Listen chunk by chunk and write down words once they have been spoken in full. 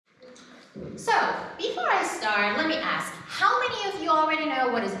So, before I start, let me ask, how many of you already know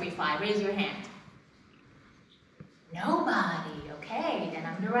what is ReFi? Raise your hand. Nobody, okay, then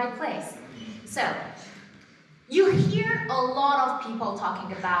I'm in the right place. So, you hear a lot of people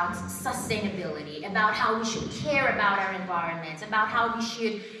talking about sustainability, about how we should care about our environment, about how we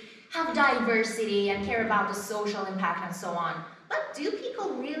should have diversity and care about the social impact and so on. But do people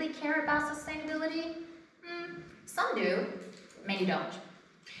really care about sustainability? Some do, many don't.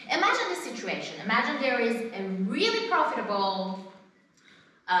 Imagine this situation. Imagine there is a really profitable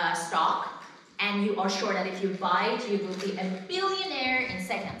stock, and you are sure that if you buy it, you will be a billionaire in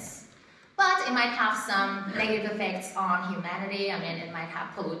seconds. But it might have some negative effects on humanity. I mean, it might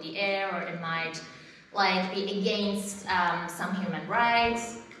have pollute the air, or it might be against some human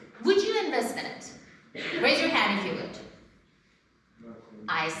rights. Would you invest in it? Raise your hand if you would.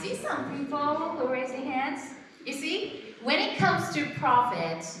 I see some people who raise their hands. You see, when it comes to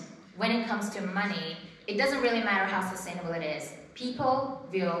profit, when it comes to money, it doesn't really matter how sustainable it is. People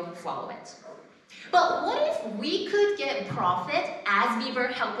will follow it. But what if we could get profit as we were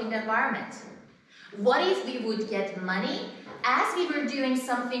helping the environment? What if we would get money as we were doing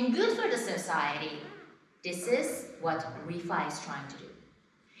something good for the society? This is what ReFi is trying to do.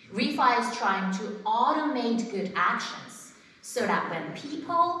 ReFi is trying to automate good actions so that when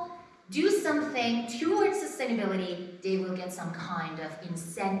people do something towards sustainability, they will get some kind of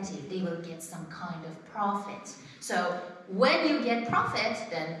incentive, they will get some kind of profit. So when you get profit,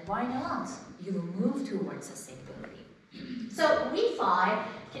 then why not? You will move towards sustainability. So ReFi,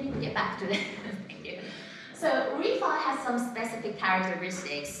 can you get back to that? Thank you. So ReFi has some specific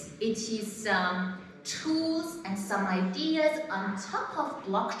characteristics. It is some tools and some ideas on top of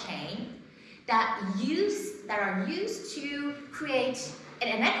blockchain that are used to create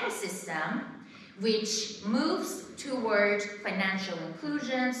an ecosystem which moves toward financial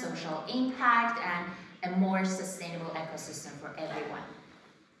inclusion, social impact, and a more sustainable ecosystem for everyone.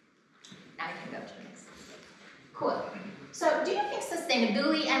 Now I can go to the next. Cool. So do you think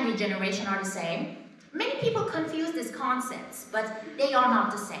sustainability and regeneration are the same? Many people confuse these concepts, but they are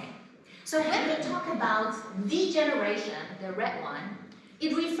not the same. So when we talk about degeneration, the red one,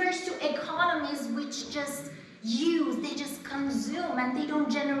 it refers to economies which just they just consume and they don't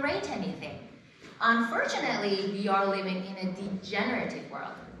generate anything. Unfortunately, we are living in a degenerative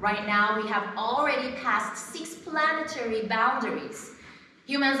world. Right now, we have already passed 6 planetary boundaries.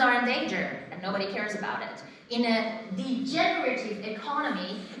 Humans are in danger and nobody cares about it. In a degenerative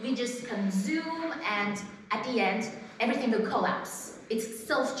economy, we just consume and at the end, everything will collapse. It's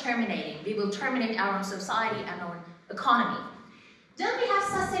self-terminating. We will terminate our own society and our economy. Then we have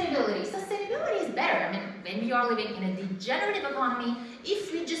sustainability. Sustainability is better. I mean, when we are living in a degenerative economy,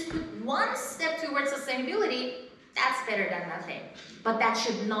 if we just put one step towards sustainability, that's better than nothing. But that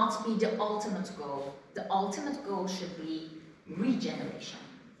should not be the ultimate goal. The ultimate goal should be regeneration.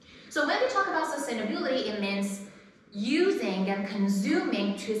 So when we talk about sustainability, it means using and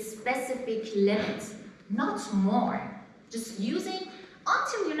consuming to a specific limit, not more. Just using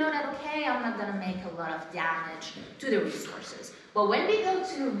until you know that, okay, I'm not going to make a lot of damage to the resources. But when we go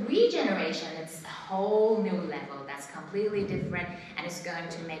to regeneration, it's a whole new level that's completely different, and it's going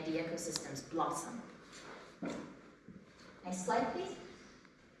to make the ecosystems blossom. Next slide, please.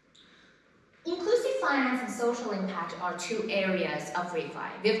 Inclusive finance and social impact are 2 areas of ReFi.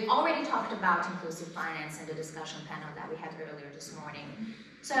 We've already talked about inclusive finance in the discussion panel that we had earlier this morning.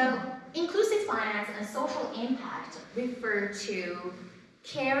 So, inclusive finance and social impact refer to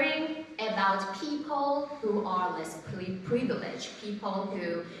caring about people who are less privileged, people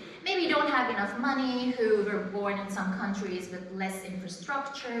who maybe don't have enough money, who were born in some countries with less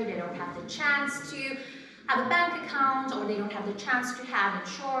infrastructure, they don't have the chance to have a bank account, or they don't have the chance to have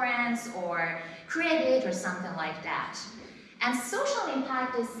insurance or credit or something like that. And social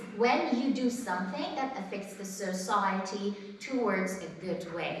impact is when you do something that affects the society towards a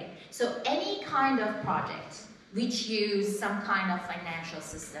good way. So any kind of project which use some kind of financial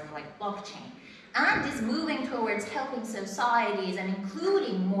system like blockchain and is moving towards helping societies and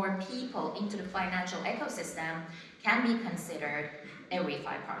including more people into the financial ecosystem can be considered a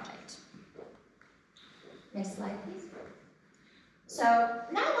ReFi project. Next slide, please. So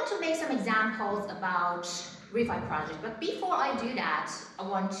now I want to make some examples about ReFi project, but before I do that, I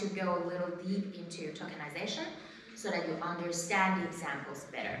want to go a little deep into tokenization so that you understand the examples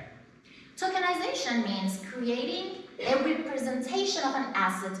better. Tokenization means creating a representation of an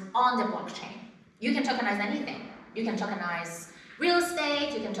asset on the blockchain. You can tokenize anything. You can tokenize real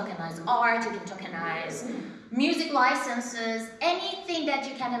estate, you can tokenize art, you can tokenize music licenses, anything that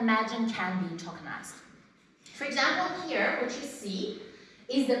you can imagine can be tokenized. For example, here, what you see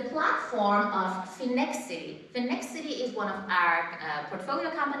is the platform of Finexity. Finexity is one of our portfolio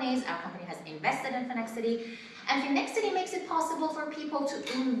companies. Our company has invested in Finexity. And Finexity makes it possible for people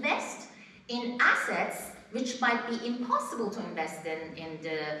to invest in assets which might be impossible to invest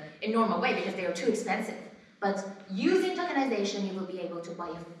in normal way because they are too expensive. But using tokenization, you will be able to buy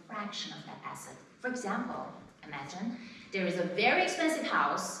a fraction of that asset. For example, imagine there is a very expensive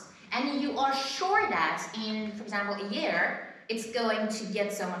house and you are sure that in, for example, a year, it's going to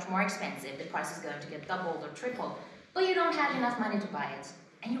get so much more expensive, the price is going to get doubled or tripled, but you don't have enough money to buy it,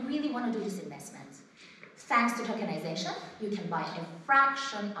 and you really want to do this investment. Thanks to tokenization, you can buy a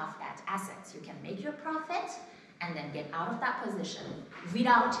fraction of that asset. You can make your profit and then get out of that position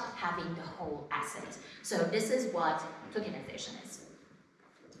without having the whole asset. So this is what tokenization is.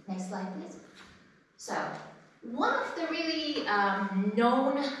 Next slide, please. So one of the really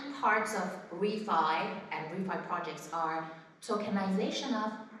known parts of ReFi and ReFi projects are tokenization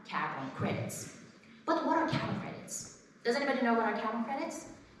of carbon credits. But what are carbon credits? Does anybody know what are carbon credits?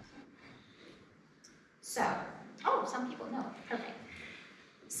 So, oh, some people know, perfect.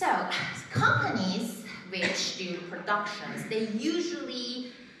 So, companies which do productions, they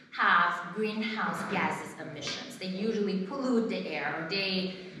usually have greenhouse gases emissions. They usually pollute the air, or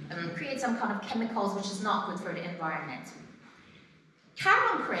they create some kind of chemicals which is not good for the environment.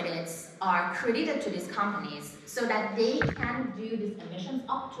 Carbon credits are credited to these companies so that they can do these emissions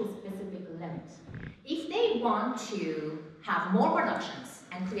up to a specific limit. If they want to have more productions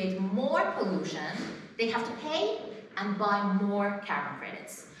and create more pollution, they have to pay and buy more carbon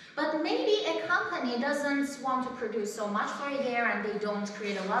credits. But maybe a company doesn't want to produce so much for a year and they don't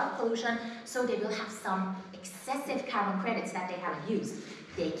create a lot of pollution, so they will have some excessive carbon credits that they haven't used.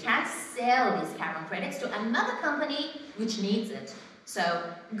 They can sell these carbon credits to another company which needs it. So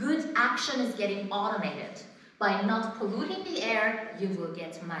good action is getting automated. By not polluting the air, you will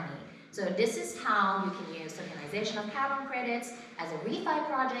get money. So this is how you can use tokenization of carbon credits as a ReFi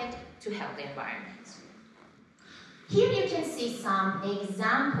project to help the environment. Here you can see some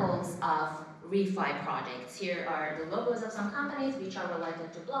examples of ReFi projects. Here are the logos of some companies which are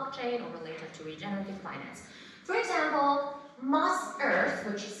related to blockchain or related to regenerative finance. For example, Moth Earth,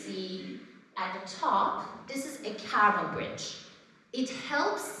 which you see at the top, this is a carbon bridge. It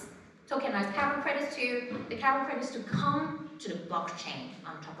helps tokenize carbon credits to come to the blockchain,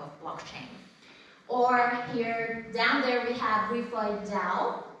 on top of blockchain. Or here, down there we have ReFi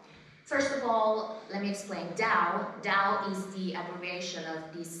DAO. First of all, let me explain DAO. DAO is the abbreviation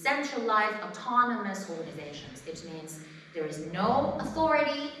of Decentralized Autonomous Organizations. It means there is no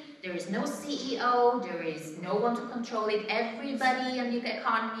authority, there is no CEO, there is no one to control it. Everybody in the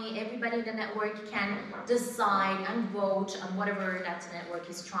economy, everybody in the network can decide and vote on whatever that network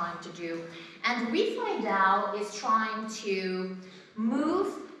is trying to do. And ReFi DAO is trying to move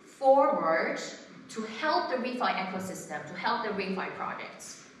forward to help the ReFi ecosystem, to help the ReFi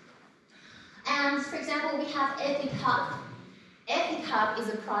projects. And for example, we have EthicHub. EthicHub is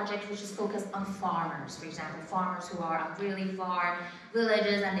a project which is focused on farmers. For example, farmers who are on really far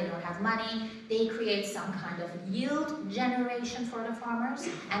villages and they don't have money, they create some kind of yield generation for the farmers,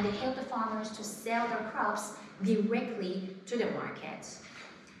 and they help the farmers to sell their crops directly to the market.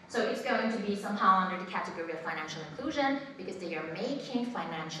 So it's going to be somehow under the category of financial inclusion because they are making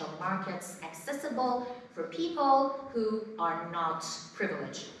financial markets accessible for people who are not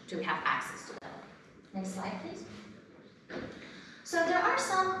privileged to have access to them. Next slide, please. So there are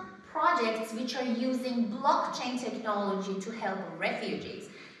some projects which are using blockchain technology to help refugees.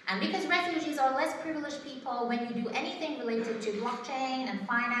 And because refugees are less privileged people, when you do anything related to blockchain and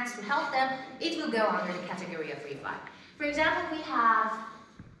finance to help them, it will go under the category of ReFi. For example, we have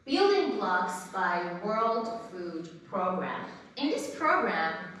Building Blocks by World Food Program. In this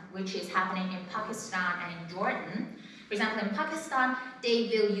program, which is happening in Pakistan and in Jordan, for example, in Pakistan, they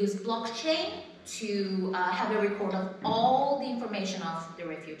will use blockchain to have a record of all the information of the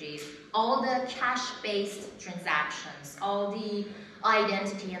refugees, all the cash-based transactions, all the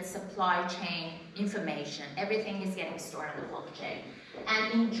identity and supply chain information. Everything is getting stored on the blockchain.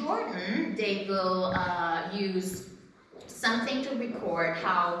 And in Jordan, they will use something to record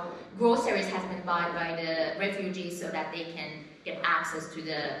how groceries have been bought by the refugees so that they can get access to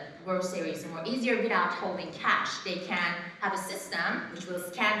the groceries more easier without holding cash. They can have a system which will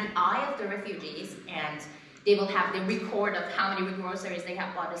scan the eye of the refugees, and they will have the record of how many groceries they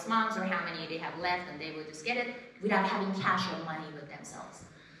have bought this month or how many they have left, and they will just get it without having cash or money with themselves.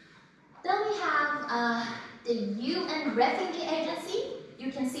 Then we have the UN Refugee Agency.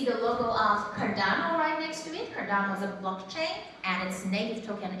 You can see the logo of Cardano right next to it. Cardano is a blockchain, and its native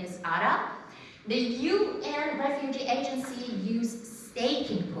token is ADA. The UN Refugee Agency uses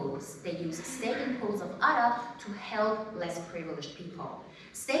staking pools. They use staking pools of ADA to help less privileged people.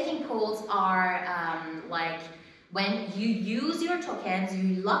 Staking pools are like when you use your tokens,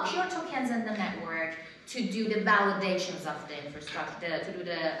 you lock your tokens in the network to do the validations of the infrastructure, to do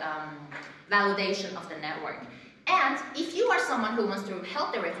the validation of the network. And if you are someone who wants to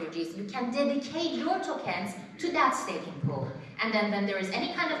help the refugees, you can dedicate your tokens to that staking pool. And then when there is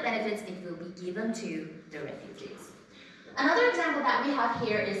any kind of benefits, it will be given to the refugees. Another example that we have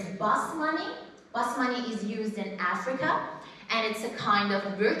here is bus money. Bus money is used in Africa, and it's a kind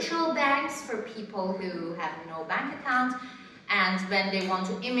of virtual banks for people who have no bank account. And when they want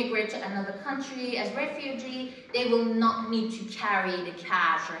to immigrate to another country as refugee, they will not need to carry the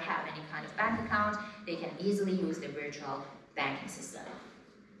cash or have any kind of bank account. They can easily use the virtual banking system.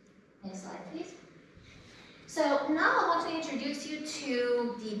 Next slide, please. So now I want to introduce you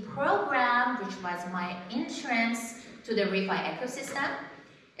to the program which was my entrance to the ReFi ecosystem.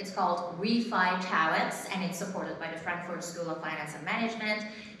 It's called ReFi Talents, and it's supported by the Frankfurt School of Finance and Management.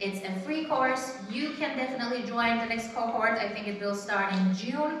 It's a free course. You can definitely join the next cohort. I think it will start in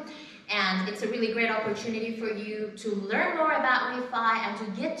June. And it's a really great opportunity for you to learn more about ReFi and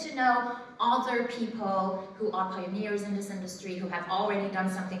to get to know other people who are pioneers in this industry, who have already done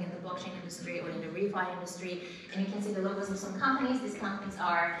something in the blockchain industry or in the ReFi industry. And you can see the logos of some companies. These companies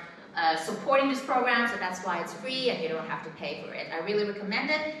are supporting this program, so that's why it's free and you don't have to pay for it. I really recommend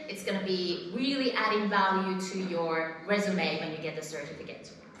it. It's going to be really adding value to your resume when you get the certificate.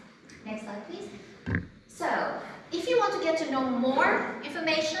 Next slide, please. So, if you want to get to know more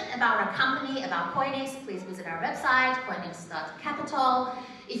information about our company, about Coinix, please visit our website, coinix.capital.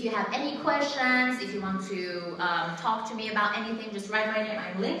 If you have any questions, if you want to talk to me about anything, just write my name.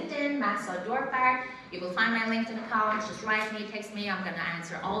 I'm LinkedIn, Maxwell Dorpart. You will find my LinkedIn account. Just write me, text me. I'm going to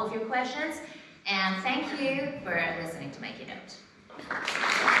answer all of your questions. And thank you for listening to my keynote.